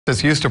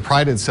Memphis used to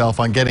pride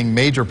itself on getting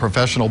major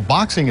professional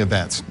boxing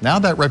events. Now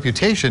that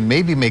reputation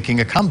may be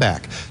making a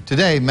comeback.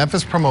 Today,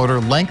 Memphis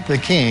promoter Lenk the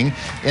King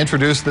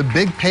introduced the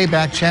Big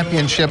Payback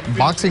Championship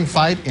boxing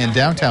fight in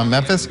downtown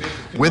Memphis.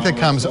 With it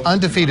comes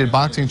undefeated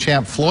boxing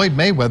champ Floyd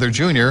Mayweather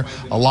Jr.,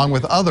 along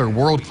with other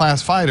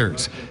world-class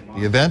fighters.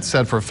 The event,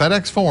 set for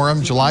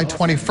FedExForum July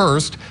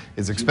 21st,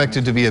 is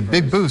expected to be a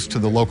big boost to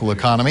the local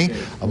economy.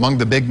 Among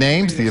the big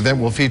names, the event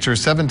will feature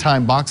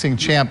seven-time boxing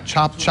champ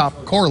Chop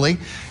Corley,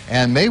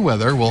 and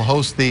Mayweather will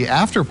host the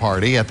after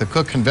party at the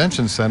Cook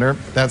Convention Center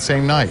that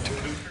same night.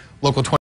 Local